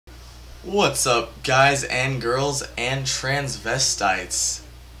What's up, guys and girls and transvestites?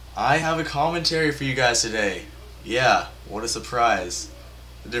 I have a commentary for you guys today. Yeah, what a surprise.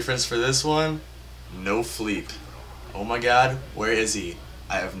 The difference for this one? No Fleap. Oh my god, where is he?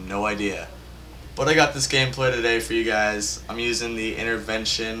 I have no idea. But I got this gameplay today for you guys. I'm using the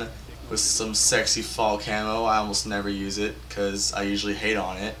intervention with some sexy fall camo. I almost never use it because I usually hate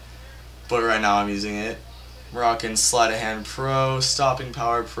on it. But right now I'm using it. I'm rocking Sleight of Hand Pro, Stopping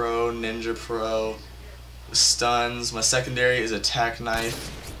Power Pro, Ninja Pro, stuns. My secondary is Attack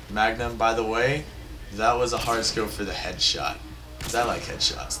Knife Magnum. By the way, that was a hard scope for the headshot, because I like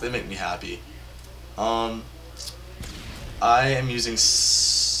headshots. They make me happy. I am using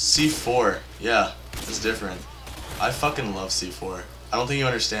C4. Yeah, it's different. I fucking love C4. I don't think you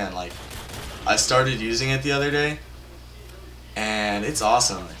understand. Like, I started using it the other day, and it's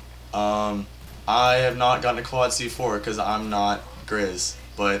awesome. I have not gotten a quad C4 because I'm not Briizzz,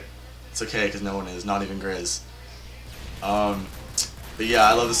 but it's okay because no one is, not even Briizzz. But yeah,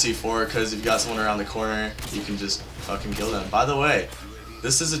 I love the C4 because if you got someone around the corner, you can just fucking kill them. By the way,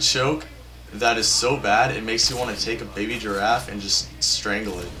 this is a choke that is so bad it makes you want to take a baby giraffe and just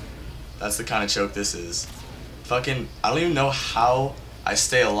strangle it. That's the kind of choke this is. Fucking, I don't even know how I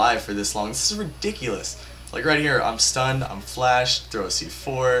stay alive for this long. This is ridiculous. Like right here, I'm stunned, I'm flashed, throw a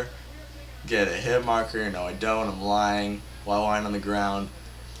C4. Get a hit marker. No, I don't. I'm lying while lying on the ground.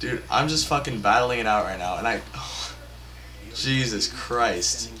 Dude, I'm just fucking battling it out right now. And Jesus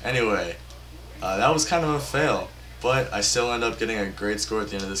Christ. Anyway, that was kind of a fail. But I still end up getting a great score at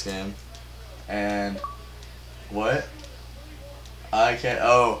the end of this game. And, what? I can't,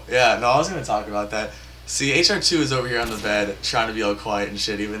 oh, yeah, no, I was going to talk about that. See, HR2 is over here on the bed trying to be all quiet and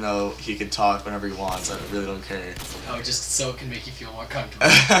shit, even though he can talk whenever he wants. I really don't care. Oh, just so it can make you feel more comfortable.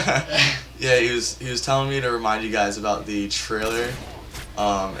 Yeah, he was telling me to remind you guys about the trailer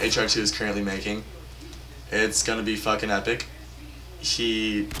HR2 is currently making. It's gonna be fucking epic.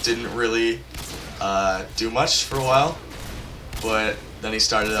 He didn't really do much for a while, but then he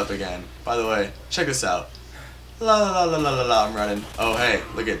started up again. By the way, check this out. La la la la la la, I'm running. Oh hey,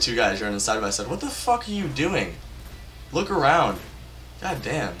 look at two guys running side by side. What the fuck are you doing? Look around. God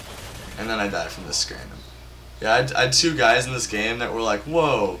damn. And then I died from this random. Yeah, I had two guys in this game that were like,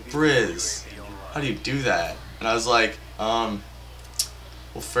 whoa, Briizzz, how do you do that? And I was like, well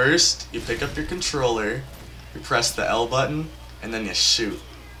first, you pick up your controller, you press the L button, and then you shoot.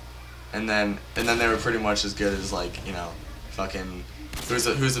 And then they were pretty much as good as, like, you know, fucking, who's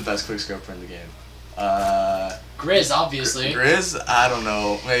the best quickscoper in the game? Briizzz, obviously. Briizzz? I don't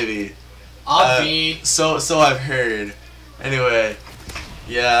know, maybe. Obvi. So I've heard. Anyway,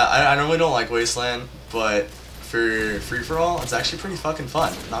 yeah, I normally don't like Wasteland, but for free-for-all, it's actually pretty fucking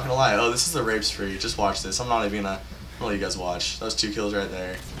fun. Not gonna lie. Oh, this is a rape spree. Just watch this. I'm not even gonna let you guys watch. Those 2 kills right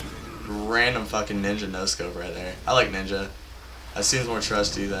there. Random fucking ninja no-scope right there. I like ninja. That seems more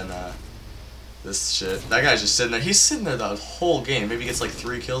trusty than this shit. That guy's just sitting there. He's sitting there the whole game. Maybe he gets like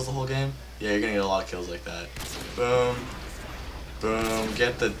 3 kills the whole game. Yeah, you're gonna get a lot of kills like that. Boom. Boom.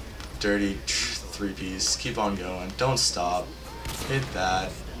 Get the dirty 3-piece. Keep on going. Don't stop. Hit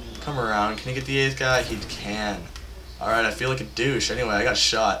that. Come around. Can he get the 8th guy? He can. Alright, I feel like a douche. Anyway, I got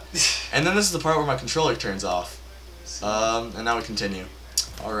shot. And then this is the part where my controller turns off. And now we continue.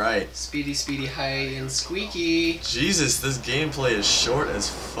 Alright. Speedy, speedy, high, and squeaky. Jesus, this gameplay is short as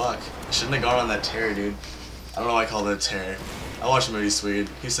fuck. I shouldn't have gone on that tear, dude. I don't know why I called it a tear. I watch Moody Swede.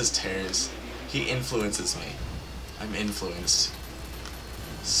 He says tears. He influences me. I'm influenced.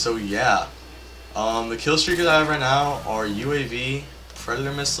 So yeah. The kill streakers I have right now are UAV,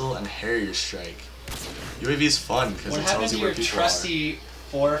 Predator Missile, and Harrier Strike. UAV is fun because it tells you where people are. What happened to your trusty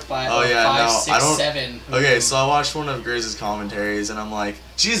 4, 5, oh, yeah, 5, no, 6, I don't, 7? Okay, so I watched one of Briizz's commentaries and I'm like,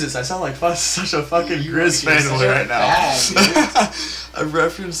 Jesus, I sound like such a fucking Briizzz fanboy right now. I've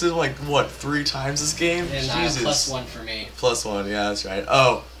referenced it like, what, 3 times this game? And Jesus. +1 for me. +1, yeah, that's right.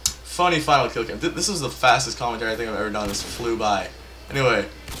 Oh, funny final kill cam. This was the fastest commentary I think I've ever done. This flew by. Anyway,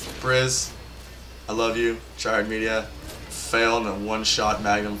 Briizzz, I love you. TriHardMedia. Fail in the 1-shot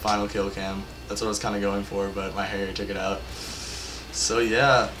Magnum final kill cam. That's what I was kind of going for, but my hair took it out. So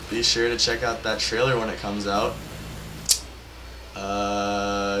yeah, be sure to check out that trailer when it comes out.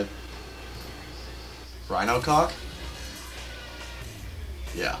 Rhino cock?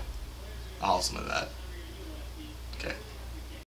 Yeah, I'll have some of that.